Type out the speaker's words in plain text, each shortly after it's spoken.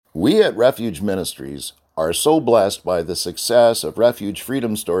We at Refuge Ministries are so blessed by the success of Refuge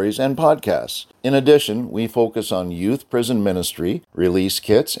Freedom Stories and podcasts. In addition, we focus on youth prison ministry, release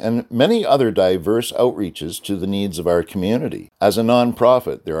kits, and many other diverse outreaches to the needs of our community. As a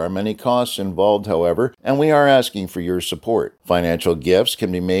nonprofit, there are many costs involved, however, and we are asking for your support. Financial gifts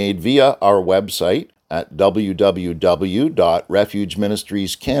can be made via our website at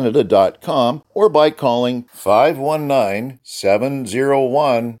www.refugeministriescanada.com or by calling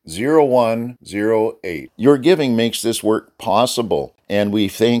 519-701-0108. Your giving makes this work possible, and we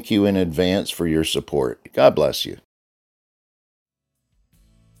thank you in advance for your support. God bless you.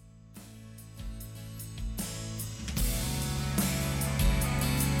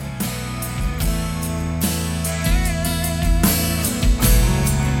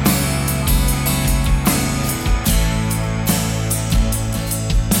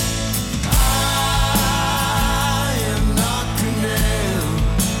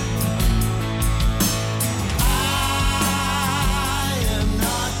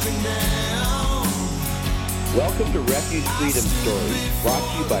 Welcome to Refuge Freedom Stories, brought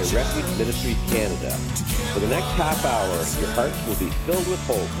to you by Refuge Ministries Canada. For the next half hour, your hearts will be filled with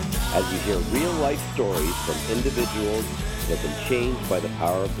hope as you hear real-life stories from individuals that have been changed by the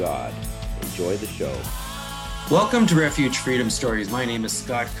power of God. Enjoy the show. Welcome to Refuge Freedom Stories. My name is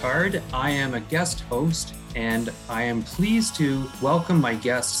Scott Card. I am a guest host, and I am pleased to welcome my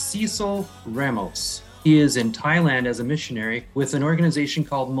guest, Cecil Ramos. He is in Thailand as a missionary with an organization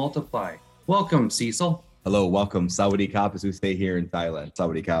called Multiply. Welcome, Cecil. Hello, welcome. Sawadee Kap as we stay here in Thailand.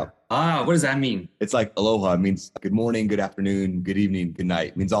 Sawadee Kap. What does that mean? It's like aloha. It means good morning, good afternoon, good evening, good night.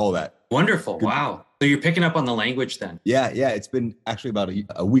 It means all of that. Wonderful. Wow. So you're picking up on the language then? Yeah. It's been actually about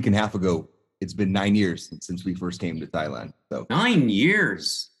a week and a half ago. It's been 9 years since we first came to Thailand. So 9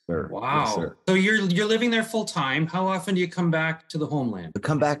 years. Sir. Wow. Yes, sir. So you're living there full time. How often do you come back to the homeland? I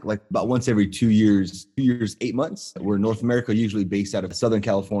come back like about once every 2 years, 8 months. We're in North America, usually based out of Southern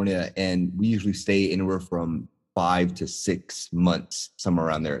California, and we usually stay anywhere from 5 to 6 months, somewhere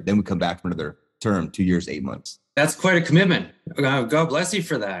around there. Then we come back for another term, 2 years, 8 months. That's quite a commitment. God bless you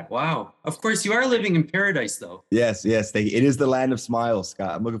for that. Wow. Of course, you are living in paradise, though. Yes. It is the land of smiles,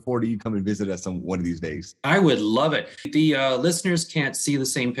 Scott. I'm looking forward to you coming and visit us on one of these days. I would love it. The listeners can't see the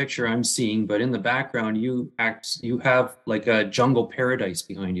same picture I'm seeing, but in the background, you have like a jungle paradise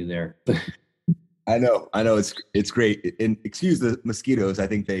behind you there. I know. It's great. And excuse the mosquitoes. I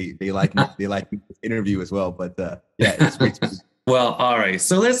think they like me. They like this interview as well. But yeah, it's great. Well, all right.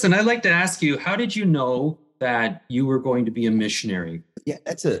 So listen, I'd like to ask you, how did you know that you were going to be a missionary? Yeah,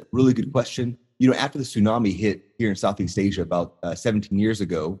 that's a really good question. You know, after the tsunami hit here in Southeast Asia about 17 years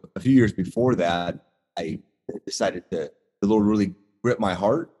ago, a few years before that, I decided the Lord really gripped my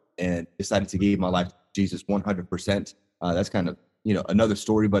heart and decided to give my life to Jesus 100%. That's kind of, another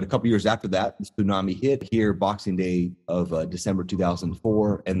story. But a couple years after that, the tsunami hit here, Boxing Day of December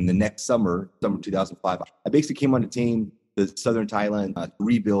 2004. And the next summer 2005, I basically came on the team to southern Thailand to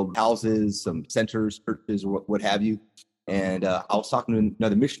rebuild houses, some centers, churches, or what have you. And I was talking to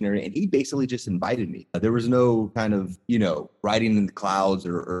another missionary, and he basically just invited me. There was no kind of, writing in the clouds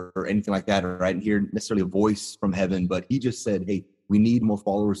or anything like that, or I didn't hear necessarily a voice from heaven, but he just said, hey, we need more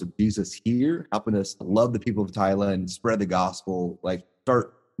followers of Jesus here, helping us love the people of Thailand, spread the gospel, like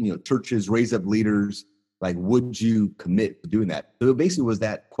start, churches, raise up leaders. Like, would you commit to doing that? So it basically was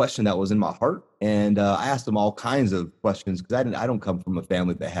that question that was in my heart. And I asked them all kinds of questions because I don't come from a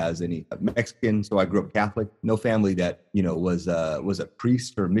family that has any Mexican. So I grew up Catholic, no family that, was a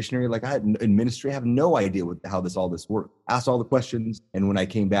priest or a missionary. Like I had in ministry, I have no idea how all this worked. Asked all the questions. And when I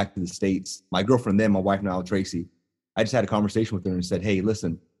came back to the States, my girlfriend then, my wife now, Tracy, I just had a conversation with her and said, hey,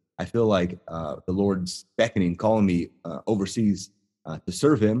 listen, I feel like the Lord's beckoning, calling me overseas to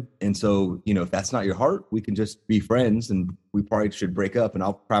serve him. And so, if that's not your heart, we can just be friends and we probably should break up and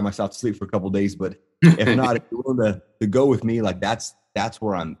I'll cry myself to sleep for a couple of days. But if not, if you're willing to go with me, like that's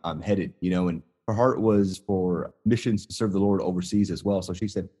where I'm headed, and her heart was for missions to serve the Lord overseas as well. So she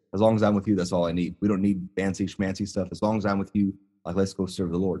said, as long as I'm with you, that's all I need. We don't need fancy schmancy stuff. As long as I'm with you, like, let's go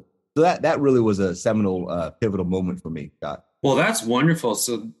serve the Lord. So that really was a seminal, pivotal moment for me, Scott. Well, that's wonderful.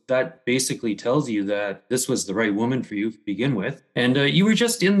 So that basically tells you that this was the right woman for you to begin with. And you were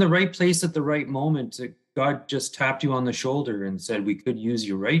just in the right place at the right moment. God just tapped you on the shoulder and said, we could use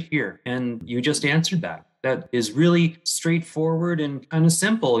you right here. And you just answered that. That is really straightforward and kind of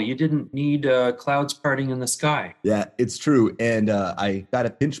simple. You didn't need clouds parting in the sky. Yeah, it's true. And I got to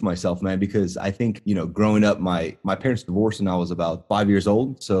pinch myself, man, because I think, growing up, my parents divorced when I was about 5 years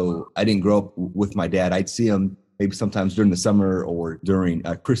old. So I didn't grow up with my dad. I'd see him maybe sometimes during the summer or during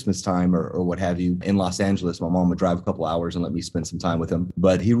Christmas time or what have you. In Los Angeles, my mom would drive a couple hours and let me spend some time with him.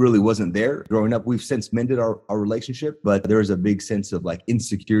 But he really wasn't there growing up. We've since mended our relationship, but there was a big sense of like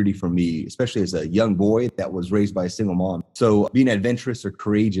insecurity for me, especially as a young boy that was raised by a single mom. So being adventurous or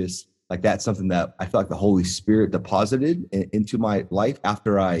courageous, like that's something that I feel like the Holy Spirit deposited into my life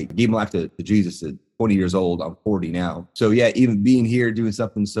after I gave my life to Jesus at 20 years old. I'm 40 now. So yeah, even being here doing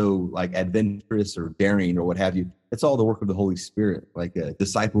something so like adventurous or daring or what have you, it's all the work of the Holy Spirit, like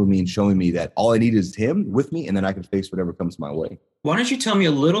discipling me and showing me that all I need is him with me, and then I can face whatever comes my way. Why don't you tell me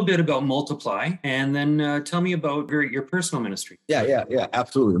a little bit about Multiply, and then tell me about your personal ministry? Yeah,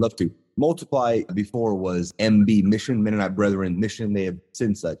 absolutely. Love to. Multiply before was MB Mission, Mennonite Brethren Mission. They have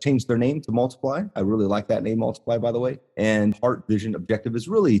since changed their name to Multiply. I really like that name, Multiply, by the way. And heart, vision, objective is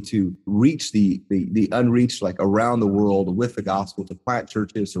really to reach the unreached, like around the world with the gospel, to plant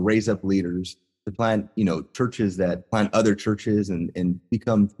churches, to raise up leaders, to plant, churches that plant other churches and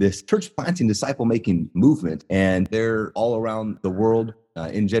become this church planting, disciple making movement. And they're all around the world.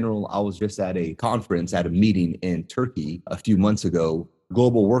 In general, I was just at a conference, at a meeting in Turkey a few months ago.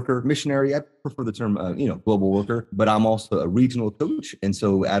 Global worker, missionary. I prefer the term, global worker, but I'm also a regional coach. And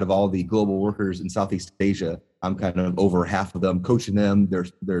so out of all the global workers in Southeast Asia, I'm kind of over half of them, coaching them,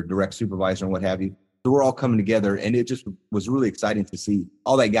 their direct supervisor and what have you. So we're all coming together, and it just was really exciting to see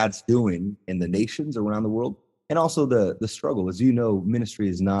all that God's doing in the nations around the world. And also the struggle. As you know, ministry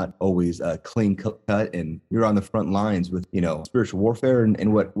is not always clean cut, and you're on the front lines with, spiritual warfare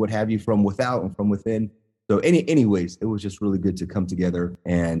and what have you from without and from within. So anyways, it was just really good to come together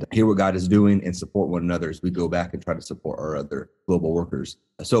and hear what God is doing and support one another as we go back and try to support our other global workers.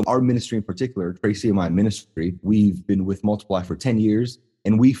 So our ministry in particular, Tracy and my ministry, we've been with Multiply for 10 years.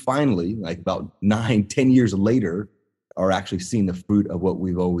 And we finally, like about 9-10 years later, are actually seeing the fruit of what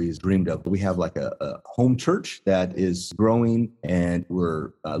we've always dreamed of. We have like a home church that is growing, and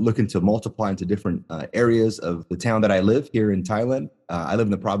we're looking to multiply into different areas of the town that I live here in Thailand. I live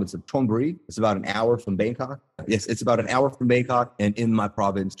in the province of Chonburi. It's about an hour from Bangkok. Yes, it's about an hour from Bangkok. And in my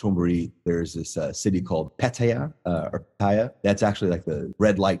province, Chonburi, there's this city called Pattaya, or Pattaya. That's actually like the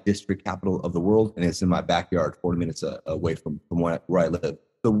red light district capital of the world. And it's in my backyard, 40 minutes away from where I live.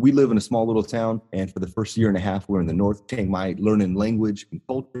 So we live in a small little town, and for the first year and a half, we're in the North Chiang Mai learning language and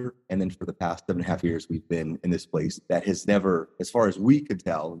culture. And then for the past 7.5 years, we've been in this place that has never, as far as we could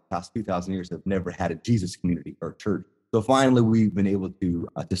tell, in the past 2,000 years, have never had a Jesus community or church. So finally, we've been able to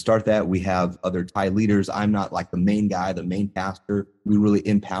start that. We have other Thai leaders. I'm not like the main guy, the main pastor. We really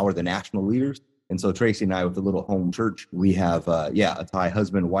empower the national leaders. And so Tracy and I, with the little home church, we have, a Thai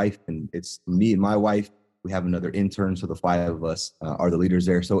husband, wife, and it's me and my wife. We have another intern, so the 5 of us are the leaders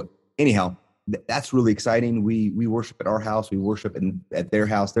there. So anyhow, that's really exciting. We worship at our house. We worship at their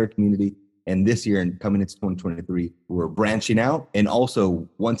house, their community. And this year, and coming into 2023, we're branching out. And also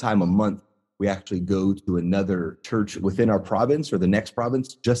one time a month, we actually go to another church within our province or the next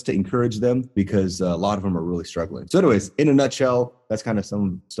province just to encourage them, because a lot of them are really struggling. So anyways, in a nutshell, that's kind of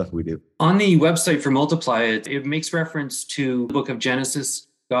some stuff we do. On the website for Multiply, it makes reference to the book of Genesis.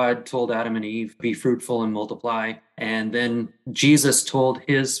 God told Adam and Eve, be fruitful and multiply. And then Jesus told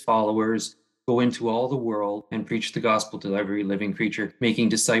his followers, go into all the world and preach the gospel to every living creature, making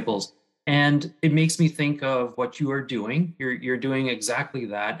disciples. And it makes me think of what you are doing. You're doing exactly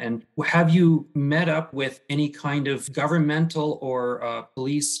that. And have you met up with any kind of governmental or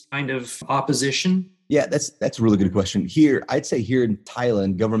police kind of opposition? Yeah, that's a really good question. Here, I'd say here in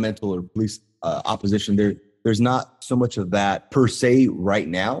Thailand, governmental or police opposition, there's not so much of that per se right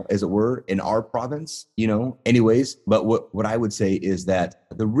now, as it were, in our province, anyways. But what I would say is that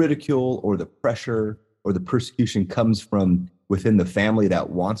the ridicule or the pressure or the persecution comes from within the family that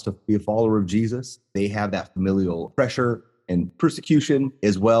wants to be a follower of Jesus. They have that familial pressure and persecution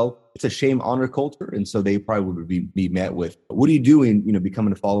as well. It's a shame honor culture. And so they probably would be met with, what are you doing,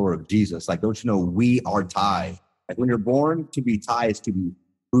 becoming a follower of Jesus? Like, don't you know we are Thai? Like, when you're born to be Thai is to be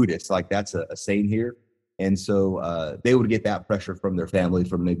Buddhist. Like, that's a saying here. And so they would get that pressure from their family,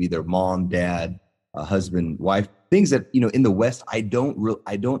 from maybe their mom, dad, husband, wife, things that, in the West, I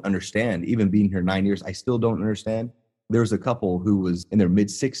don't understand. Even being here 9 years, I still don't understand. There was a couple who was in their mid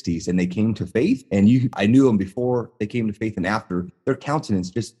 60s and they came to faith, and I knew them before they came to faith, and after, their countenance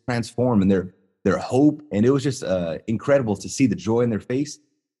just transformed and their hope. And it was just incredible to see the joy in their face.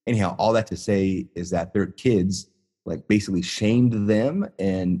 Anyhow, all that to say is that their kids like basically shamed them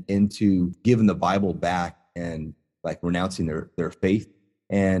and into giving the Bible back and like renouncing their faith.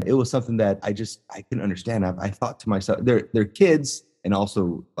 And it was something that I couldn't understand. I thought to myself, their kids and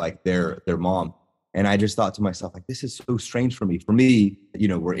also like their mom, And I just thought to myself, like, this is so strange for me. For me,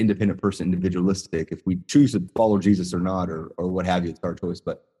 we're independent person, individualistic. If we choose to follow Jesus or not, or what have you, it's our choice.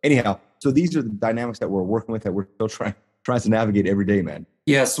 But anyhow, so these are the dynamics that we're working with, that we're still trying to navigate every day, man.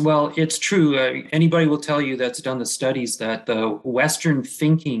 Yes, well, it's true. Anybody will tell you that's done the studies that the Western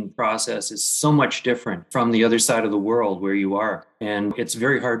thinking process is so much different from the other side of the world where you are. And it's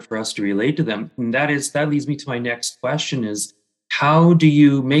very hard for us to relate to them. And that leads me to my next question is, how do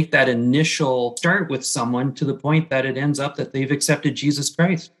you make that initial start with someone to the point that it ends up that they've accepted Jesus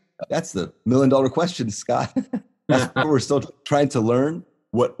Christ? That's the $1,000,000 question, Scott. That's what we're still trying to learn.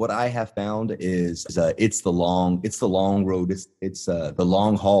 What I have found is it's the long road. It's the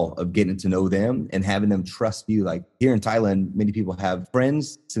long haul of getting to know them and having them trust you. Like here in Thailand, many people have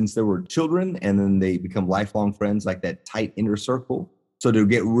friends since they were children, and then they become lifelong friends, like that tight inner circle. So to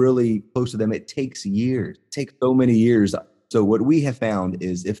get really close to them, it takes years. It takes so many years. So what we have found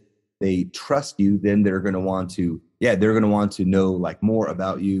is if they trust you, then they're going to want to know like more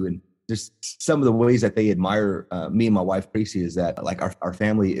about you. And just some of the ways that they admire me and my wife, Tracy, is that like our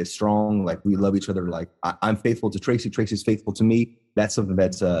family is strong. Like we love each other. Like I'm faithful to Tracy. Tracy's faithful to me. That's something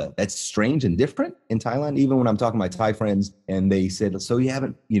that's strange and different in Thailand. Even when I'm talking to my Thai friends and they said, so you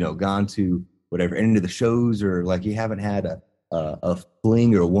haven't, gone to whatever, any of the shows, or like you haven't had a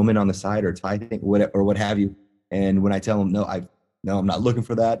fling or a woman on the side or Thai thing, or what have you. And when I tell them, no, I'm not looking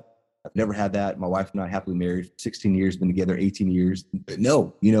for that. I've never had that. My wife and I happily married for 16 years, been together 18 years. But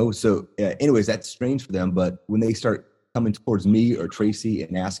no, so anyways, that's strange for them. But when they start coming towards me or Tracy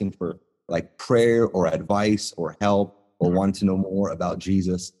and asking for like prayer or advice or help or wanting to know more about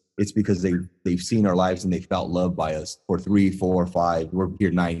Jesus, it's because they've seen our lives and they felt loved by us for 3, 4, 5. We're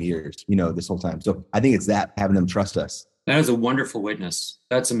here 9 years, this whole time. So I think it's that, having them trust us. That is a wonderful witness.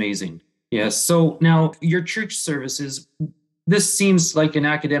 That's amazing. Yes. So now your church services, this seems like an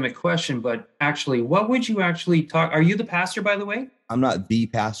academic question, but actually, what would you actually talk? Are you the pastor, by the way? I'm not the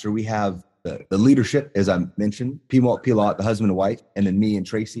pastor. We have the leadership, as I mentioned, Pilot, the husband and wife, and then me and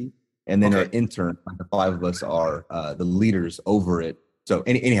Tracy. And then our intern, like the 5 of us are the leaders over it. So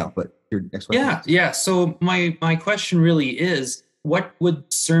anyhow, but your next question. Yeah. So my question really is, what would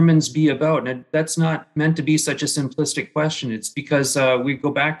sermons be about? And that's not meant to be such a simplistic question. It's because we go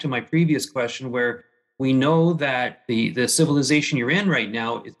back to my previous question where we know that the civilization you're in right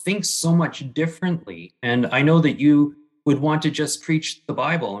now, it thinks so much differently. And I know that you would want to just preach the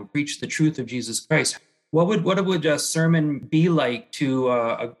Bible and preach the truth of Jesus Christ. What would a sermon be like to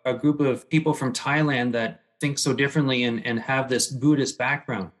a group of people from Thailand that think so differently and have this Buddhist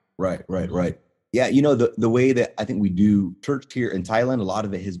background? Right. Yeah, the way that I think we do church here in Thailand, a lot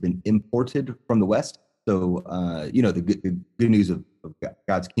of it has been imported from the West. So, the good news of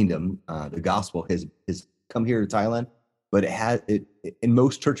God's kingdom, the gospel has come here to Thailand, but in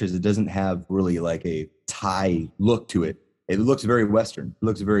most churches, it doesn't have really like a Thai look to it. It looks very Western. It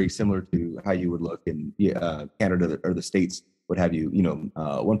looks very similar to how you would look in Canada or the States, what have you,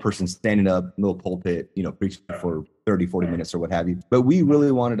 one person standing up, little pulpit, preaching for 30, 40 minutes or what have you. But we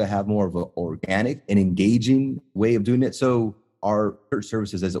really wanted to have more of an organic and engaging way of doing it. So our church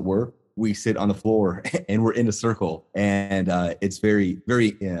services, as it were, we sit on the floor and we're in a circle, and it's very,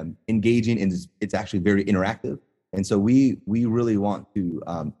 very engaging, and it's actually very interactive. And so we really want to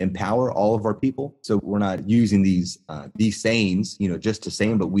empower all of our people. So we're not using these sayings, just to say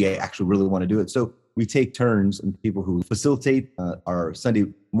them, but we actually really want to do it. So we take turns, and people who facilitate our Sunday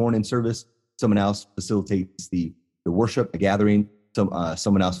morning service, someone else facilitates the worship, the gathering,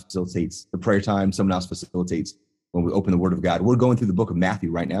 someone else facilitates the prayer time, someone else facilitates when we open the Word of God. We're going through the book of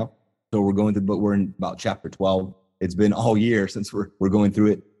Matthew right now. So we're going through, but we're in about chapter 12. It's been all year since we're going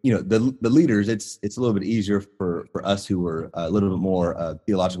through it. The leaders, it's a little bit easier for us who are a little bit more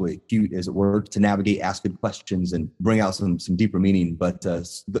theologically acute, as it were, to navigate, ask good questions, and bring out some deeper meaning. But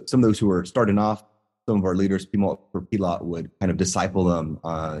some of those who are starting off, some of our leaders, people for Pilot, would kind of disciple them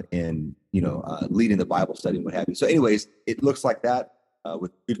in leading the Bible study and what have you. So anyways, it looks like that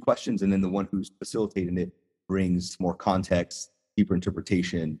with good questions, and then the one who's facilitating it brings more context, deeper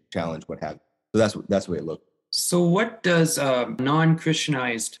interpretation, challenge, what have you. So that's the way it looks. So what does a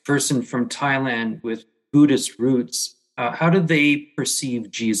non-Christianized person from Thailand with Buddhist roots, how do they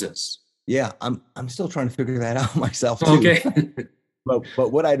perceive Jesus? Yeah, I'm still trying to figure that out myself too. Okay.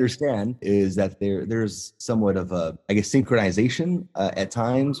 But what I understand is that there's somewhat of a, I guess, synchronization at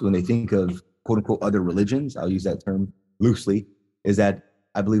times when they think of quote unquote other religions. I'll use that term loosely. Is that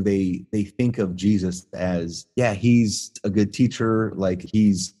I believe they think of Jesus as, he's a good teacher, like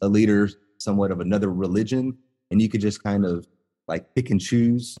he's a leader somewhat of another religion, and you could just kind of like pick and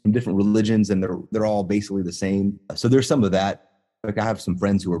choose from different religions, and they're all basically the same. So there's some of that. Like I have some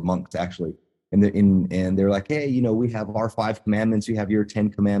friends who are monks actually, and they're like, hey, we have our 5 commandments, you have your 10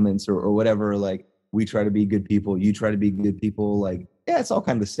 commandments, or whatever. Like, we try to be good people, you try to be good people. Like, yeah, it's all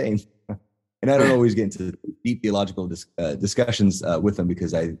kind of the same. And I don't always get into deep theological discussions with them,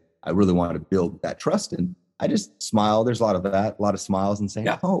 because I really want to build that trust. And I just smile. There's a lot of that, a lot of smiles, and saying,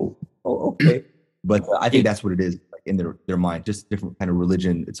 oh, okay. But I think that's what it is, like, in their mind, just different kind of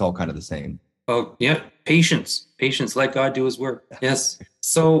religion. It's all kind of the same. Oh, yeah. Patience. Let God do his work. Yes.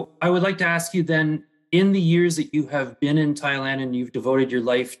 So I would like to ask you then, in the years that you have been in Thailand and you've devoted your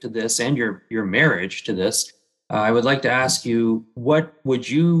life to this and your marriage to this, I would like to ask you, what would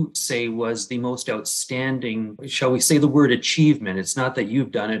you say was the most outstanding, shall we say the word achievement? It's not that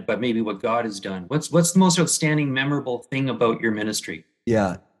you've done it, but maybe what God has done. What's the most outstanding, memorable thing about your ministry?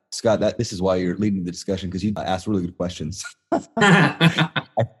 Yeah, Scott, this is why you're leading the discussion, because you asked really good questions.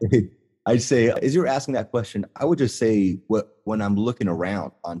 I'd say, as you're asking that question, I would just say, when I'm looking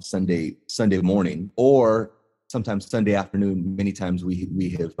around on Sunday morning, or sometimes Sunday afternoon, many times we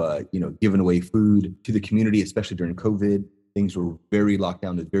have given away food to the community, especially during COVID. Things were very locked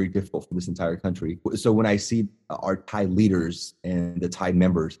down. It's very difficult for this entire country. So when I see our Thai leaders and the Thai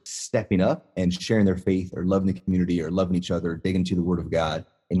members stepping up and sharing their faith, or loving the community, or loving each other, digging into the Word of God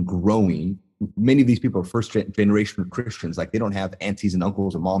and growing. Many of these people are first generation Christians. Like, they don't have aunties and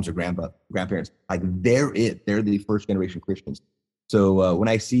uncles or moms or grandparents. Like, they're the first generation Christians. So when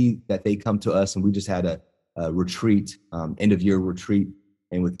I see that they come to us, and we just had a retreat, end of year retreat,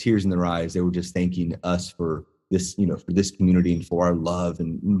 and with tears in their eyes, they were just thanking us for this, for this community, and for our love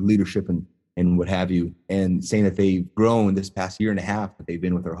and leadership and what have you, and saying that they've grown this past year and a half that they've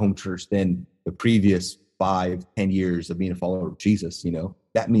been with our home church than the previous 5-10 years of being a follower of Jesus.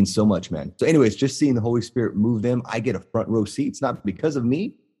 That means so much, man. So anyways, just seeing the Holy Spirit move them, I get a front row seat. It's not because of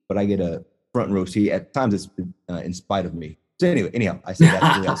me, but I get a front row seat. At times it's in spite of me. So anyhow, I say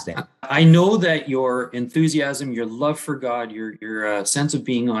that's really outstanding. I know that your enthusiasm, your love for God, your sense of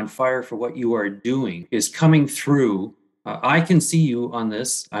being on fire for what you are doing is coming through. I can see you on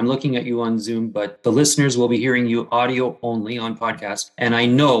this. I'm looking at you on Zoom, but the listeners will be hearing you audio only on podcast. And I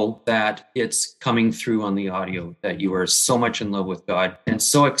know that it's coming through on the audio, that you are so much in love with God and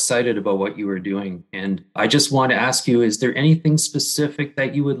so excited about what you are doing. And I just want to ask you, is there anything specific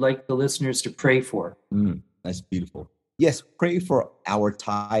that you would like the listeners to pray for? That's beautiful. Yes, pray for our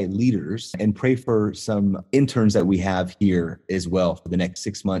Thai leaders, and pray for some interns that we have here as well for the next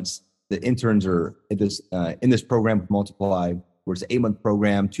 6 months. The interns are in this program, Multiply, where it's an 8-month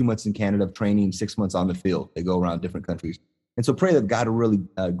program, 2 months in Canada of training, 6 months on the field. They go around different countries. And so pray that God will really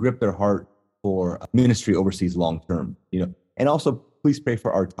grip their heart for ministry overseas long-term, And also, please pray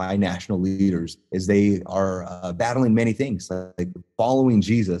for our Thai national leaders as they are battling many things. Like following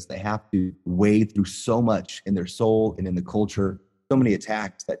Jesus, they have to wade through so much in their soul and in the culture, so many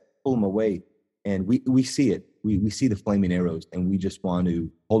attacks that pull them away. And we see it. We see the flaming arrows, and we just want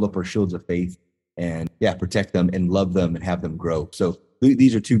to hold up our shields of faith and protect them and love them and have them grow. So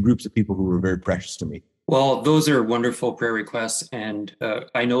these are two groups of people who were very precious to me. Well, those are wonderful prayer requests. And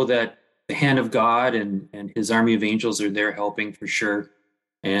I know that the hand of God and his army of angels are there helping for sure.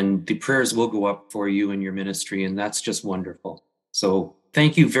 And the prayers will go up for you and your ministry. And that's just wonderful. So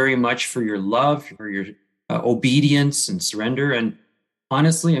thank you very much for your love, for your obedience and surrender. And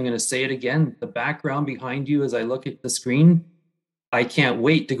honestly, I'm going to say it again, the background behind you as I look at the screen, I can't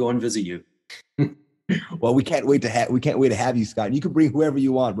wait to go and visit you. Well, we can't wait to have you, Scott. You can bring whoever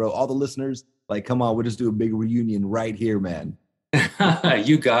you want, bro. All the listeners, like, come on, we'll just do a big reunion right here, man.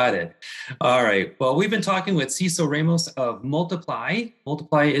 You got it. All right. Well, we've been talking with Cecil Ramos of Multiply.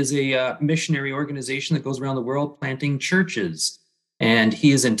 Multiply is a missionary organization that goes around the world planting churches. And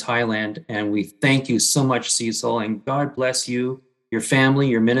he is in Thailand. And we thank you so much, Cecil. And God bless you, your family,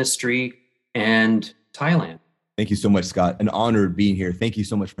 your ministry, and Thailand. Thank you so much, Scott. An honor being here. Thank you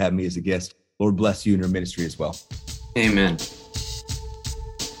so much for having me as a guest. Lord bless you and your ministry as well. Amen.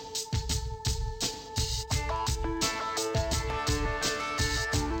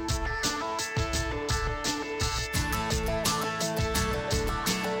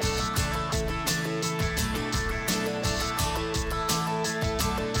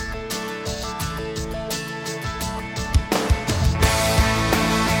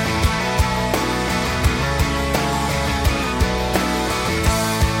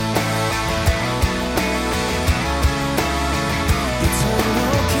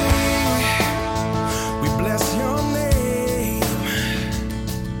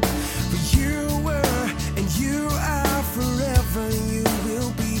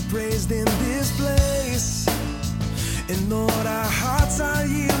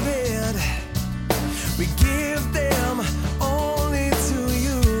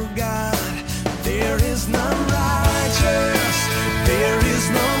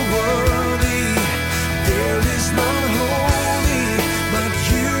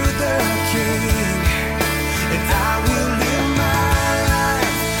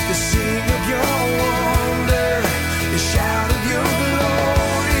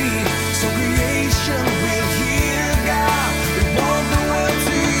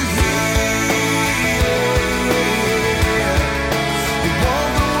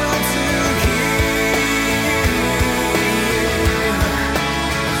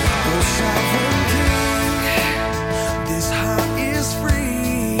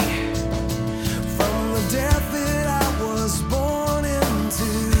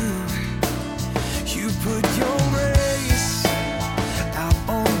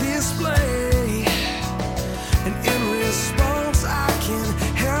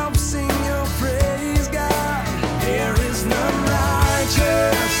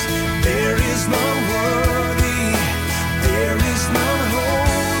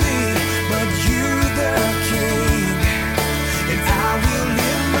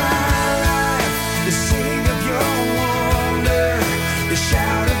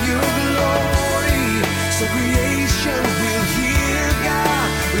 of your glory, so creation will hear God.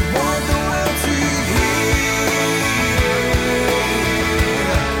 We want the world to hear.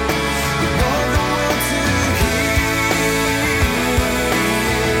 We want the world to hear.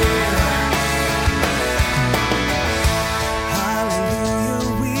 Hallelujah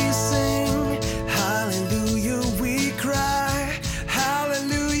we sing, hallelujah we cry,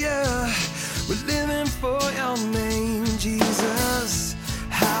 hallelujah, we're living for your name, Jesus.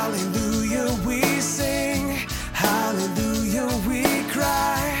 Hallelujah we sing, hallelujah we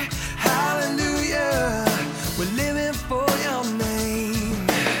cry, hallelujah, we're living for your name.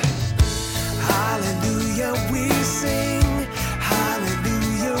 Hallelujah we sing,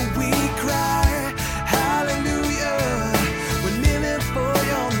 hallelujah we cry, hallelujah, we're living for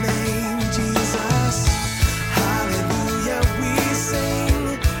your name, Jesus. Hallelujah we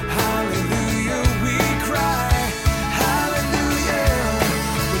sing, hallelujah we cry, hallelujah,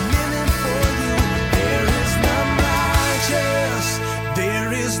 we're living for you. There is none righteous,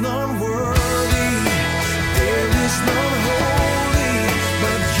 there is none worthy, there is none holy,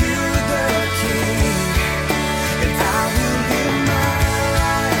 but you the King. And I will live my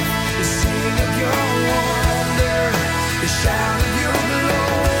life to sing of your wonder, to shout of your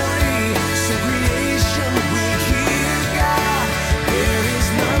glory, so creation will hear God. There is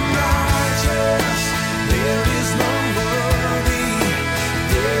none righteous, there is none worthy,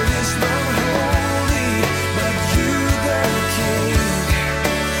 there is none holy, but you the King.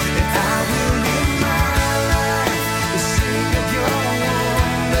 And I will live my life to sing of your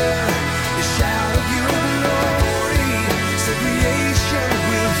wonder, to shout of your glory, so creation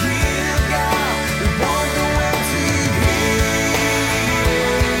will hear God. We want the world to hear.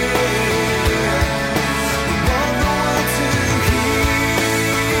 We want the world to hear.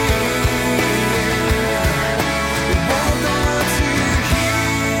 We want the world to hear.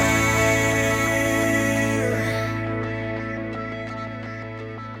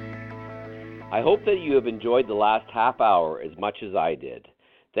 I hope that you have enjoyed the last half hour as much as I did.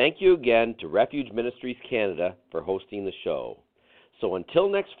 Thank you again to Refuge Ministries Canada for hosting the show. So until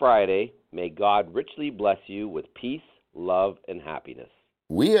next Friday, may God richly bless you with peace, love, and happiness.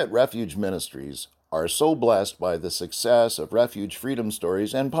 We at Refuge Ministries are so blessed by the success of Refuge Freedom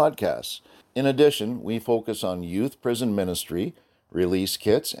Stories and podcasts. In addition, we focus on youth prison ministry, release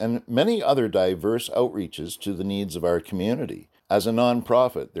kits, and many other diverse outreaches to the needs of our community. As a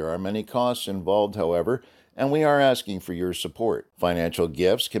nonprofit, there are many costs involved, however, and we are asking for your support. Financial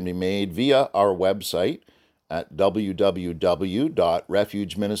gifts can be made via our website at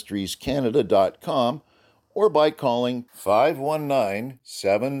www.refugeministriescanada.com or by calling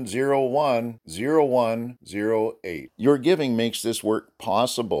 519-701-0108. Your giving makes this work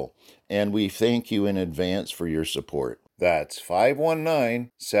possible, and we thank you in advance for your support. That's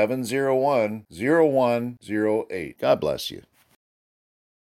 519-701-0108. God bless you.